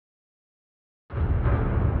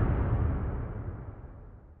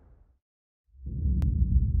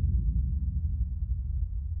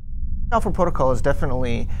Alpha Protocol is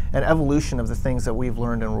definitely an evolution of the things that we've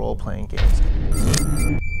learned in role-playing games.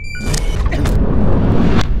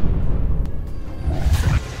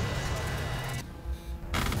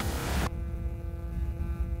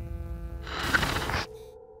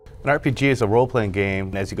 An RPG is a role-playing game,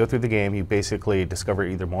 and as you go through the game, you basically discover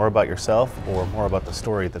either more about yourself or more about the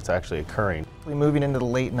story that's actually occurring. Moving into the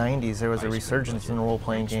late 90s, there was a resurgence in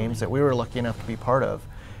role-playing games that we were lucky enough to be part of,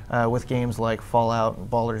 with games like Fallout and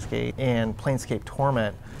Baldur's Gate and Planescape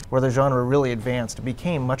Torment, where the genre really advanced and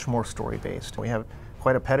became much more story-based. We have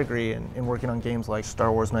quite a pedigree in working on games like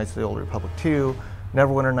Star Wars Knights of the Old Republic 2,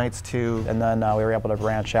 Neverwinter Nights 2. And then we were able to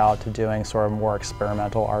branch out to doing sort of more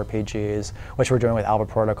experimental RPGs, which we're doing with Alpha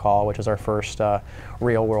Protocol, which is our first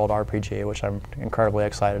real-world RPG, which I'm incredibly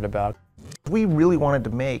excited about. We really wanted to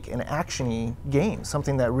make an action-y game,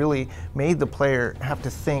 something that really made the player have to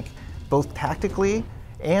think both tactically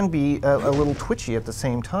and be a little twitchy at the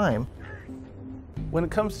same time. When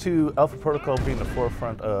it comes to Alpha Protocol being the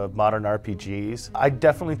forefront of modern RPGs, I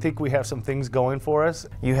definitely think we have some things going for us.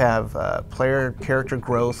 You have player character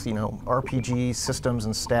growth, RPG systems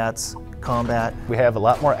and stats, combat. We have a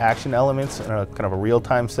lot more action elements in a kind of a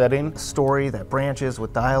real-time setting. Story that branches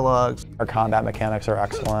with dialogues. Our combat mechanics are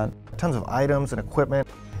excellent. Tons of items and equipment.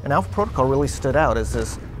 And Alpha Protocol really stood out as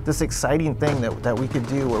this exciting thing that we could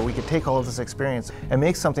do, where we could take all of this experience and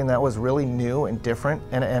make something that was really new and different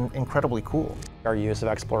and incredibly cool. Our use of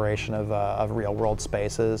exploration of real-world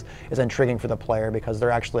spaces is intriguing for the player because they're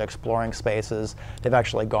actually exploring spaces they've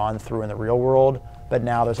actually gone through in the real world, but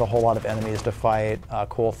now there's a whole lot of enemies to fight,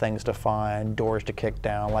 cool things to find, doors to kick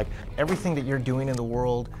down. Like everything that you're doing in the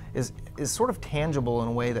world is sort of tangible in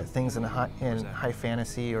a way that things in high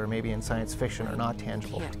fantasy or maybe in science fiction are not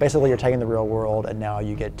tangible. Basically, you're taking the real world and now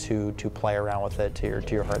you get to play around with it to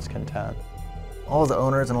your heart's content. All of the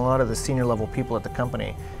owners and a lot of the senior level people at the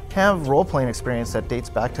company have role-playing experience that dates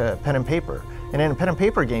back to pen and paper. And in a pen and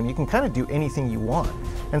paper game, you can kind of do anything you want.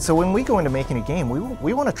 And so when we go into making a game,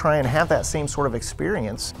 we want to try and have that same sort of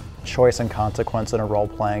experience. Choice and consequence in a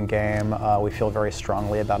role-playing game, we feel very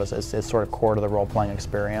strongly about as sort of core to the role-playing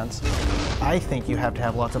experience. I think you have to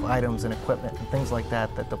have lots of items and equipment and things like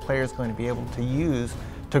that the player is going to be able to use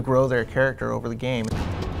to grow their character over the game.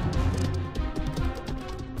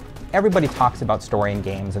 Everybody talks about story in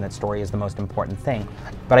games and that story is the most important thing,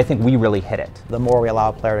 but I think we really hit it. The more we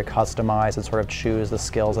allow a player to customize and sort of choose the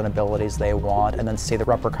skills and abilities they want and then see the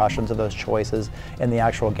repercussions of those choices in the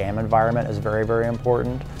actual game environment is very, very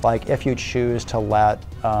important. Like if you choose to let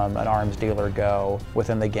an arms dealer go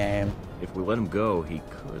within the game, if we let him go, he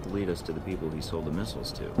could lead us to the people he sold the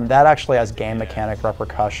missiles to. That actually has game mechanic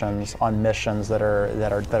repercussions on missions that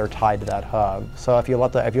are tied to that hub. So if you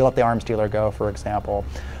let the arms dealer go, for example,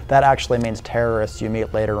 that actually means terrorists you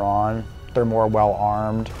meet later on, they're more well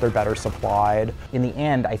armed, they're better supplied. In the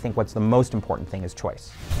end, I think what's the most important thing is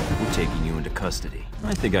choice. We're taking you into custody.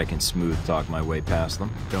 I think I can smooth talk my way past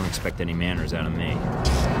them. Don't expect any manners out of me. You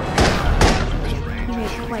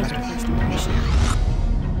made quite a first impression.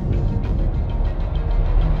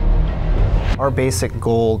 Our basic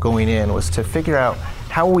goal going in was to figure out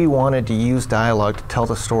how we wanted to use dialogue to tell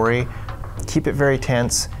the story, keep it very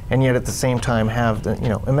tense, and yet at the same time have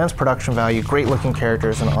the, immense production value, great looking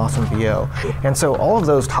characters, and awesome VO. And so all of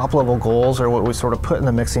those top level goals are what we sort of put in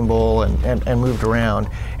the mixing bowl and moved around,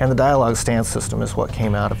 and the dialogue stance system is what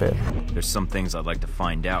came out of it. There's some things I'd like to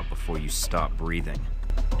find out before you stop breathing.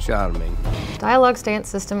 Charming. Dialogue Stance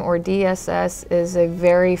System, or DSS, is a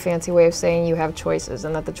very fancy way of saying you have choices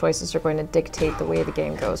and that the choices are going to dictate the way the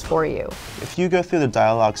game goes for you. If you go through the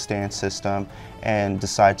Dialogue Stance System and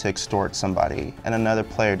decide to extort somebody and another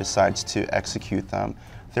player decides to execute them,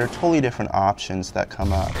 there are totally different options that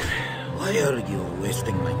come up. Why are you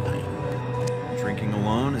wasting my time? Drinking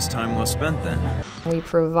alone is time well spent then. We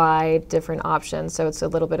provide different options, so it's a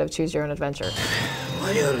little bit of choose your own adventure. Why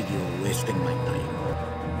are you wasting my time?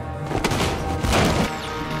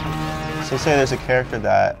 So say there's a character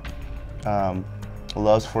that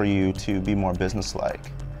loves for you to be more businesslike.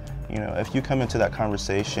 If you come into that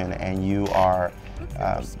conversation and you are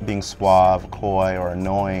being suave, coy, or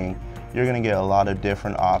annoying, you're going to get a lot of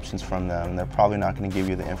different options from them. They're probably not going to give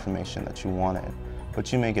you the information that you wanted,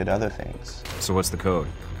 but you may get other things. So what's the code?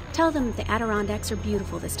 Tell them the Adirondacks are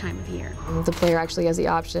beautiful this time of year. The player actually has the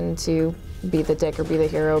option to be the dick or be the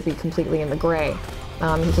hero, be completely in the gray.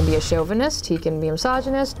 He can be a chauvinist, he can be a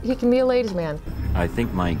misogynist, he can be a ladies' man. I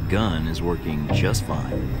think my gun is working just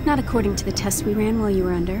fine. Not according to the tests we ran while you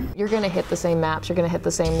were under. You're going to hit the same maps, you're going to hit the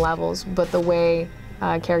same levels, but the way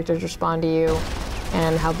characters respond to you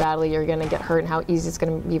and how badly you're going to get hurt and how easy it's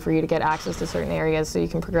going to be for you to get access to certain areas so you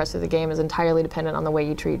can progress through the game is entirely dependent on the way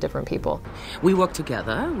you treat different people. We work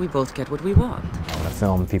together, we both get what we want. In a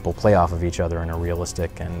film, people play off of each other in a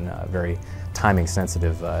realistic and very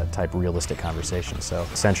timing-sensitive type realistic conversation. So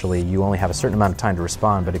essentially, you only have a certain amount of time to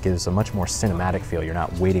respond, but it gives a much more cinematic feel. You're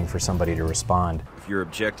not waiting for somebody to respond. If your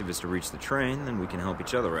objective is to reach the train, then we can help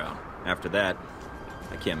each other out. After that,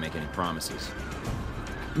 I can't make any promises.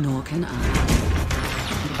 Nor can I.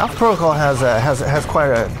 Alpha Protocol has quite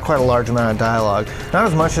a large amount of dialogue. Not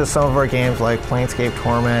as much as some of our games like Planescape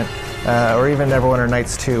Torment or even Neverwinter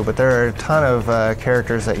Nights 2, but there are a ton of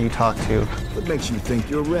characters that you talk to. What makes you think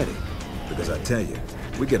you're ready? Because I tell you,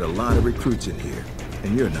 we get a lot of recruits in here,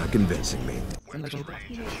 and you're not convincing me.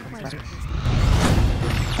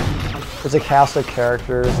 There's a cast of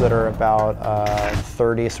characters that are about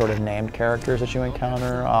 30 sort of named characters that you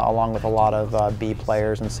encounter, along with a lot of B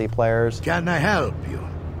players and C players. Can I help you?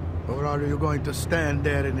 Or are you going to stand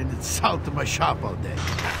there and insult my shop all day?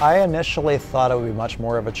 I initially thought it would be much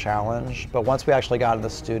more of a challenge, but once we actually got in the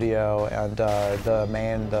studio and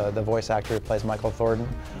the voice actor who plays Michael Thornton,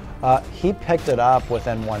 he picked it up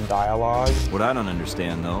within one dialogue. What I don't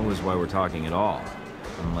understand, though, is why we're talking at all.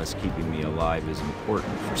 Unless keeping me alive is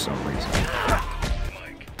important for some reason.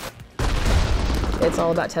 It's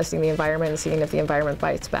all about testing the environment and seeing if the environment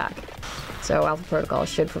bites back. So Alpha Protocol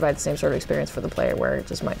should provide the same sort of experience for the player where it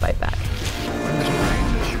just might bite back.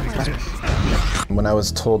 When I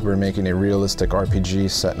was told we're making a realistic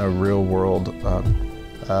RPG set in a real-world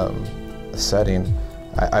setting,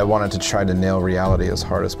 I wanted to try to nail reality as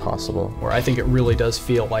hard as possible. Where I think it really does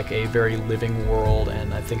feel like a very living world,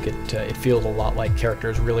 and I think it feels a lot like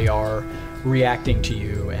characters really are reacting to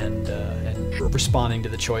you and responding to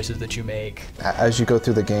the choices that you make. As you go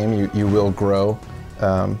through the game, you will grow.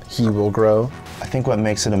 He will grow. I think what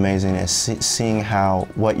makes it amazing is seeing how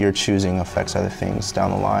what you're choosing affects other things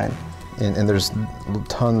down the line. And there's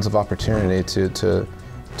tons of opportunity to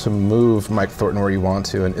move Mike Thornton where you want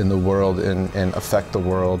to in the world and affect the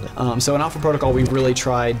world. So in Alpha Protocol, we've really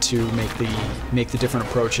tried to make the different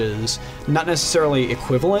approaches not necessarily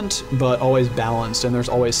equivalent, but always balanced, and there's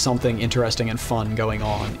always something interesting and fun going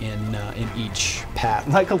on in each path.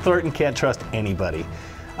 Michael Thornton can't trust anybody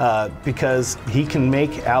because he can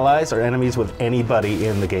make allies or enemies with anybody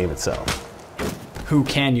in the game itself. Who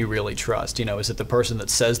can you really trust? You know, is it the person that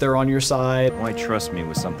says they're on your side? Why trust me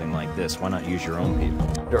with something like this? Why not use your own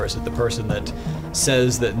people? Or is it the person that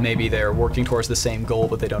says that maybe they're working towards the same goal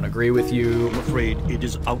but they don't agree with you? I'm afraid it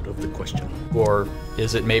is out of the question. Or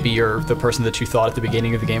is it maybe you're the person that you thought at the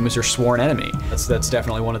beginning of the game was your sworn enemy? That's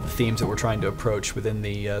definitely one of the themes that we're trying to approach within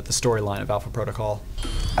the storyline of Alpha Protocol.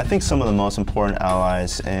 I think some of the most important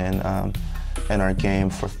allies in our game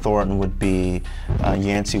for Thornton would be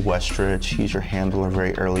Yancey Westridge. He's your handler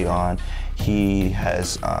very early on. He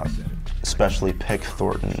has especially picked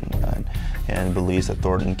Thornton and believes that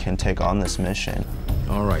Thornton can take on this mission.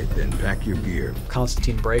 All right, then, pack your gear.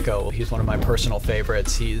 Konstantin Brayko, he's one of my personal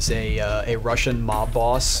favorites. He's a Russian mob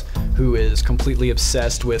boss who is completely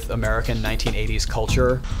obsessed with American 1980s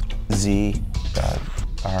culture. Z,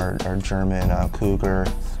 our German cougar,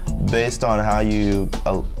 based on how you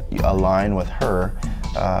align with her,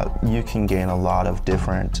 you can gain a lot of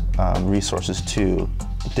different resources too.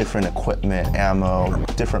 Different equipment, ammo,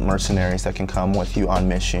 different mercenaries that can come with you on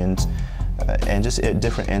missions, and just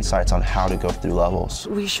different insights on how to go through levels.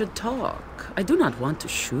 We should talk. I do not want to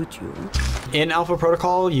shoot you. In Alpha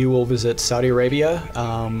Protocol, you will visit Saudi Arabia.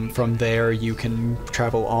 From there, you can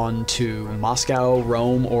travel on to Moscow,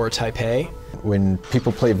 Rome, or Taipei. When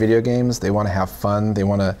people play video games, they want to have fun. They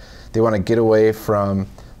want to get away from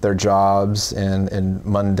their jobs and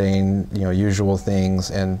mundane, usual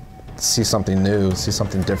things, and see something new, see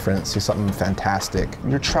something different, see something fantastic.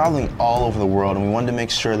 You're traveling all over the world, and we wanted to make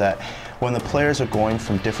sure that when the players are going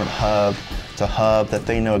from different hub to hub, that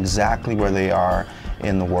they know exactly where they are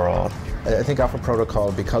in the world. I think Alpha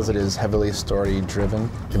Protocol, because it is heavily story-driven,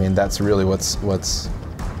 I mean, that's really what's going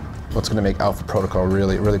to make Alpha Protocol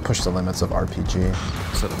really push the limits of RPG.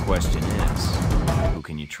 So the question is, who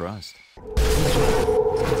can you trust?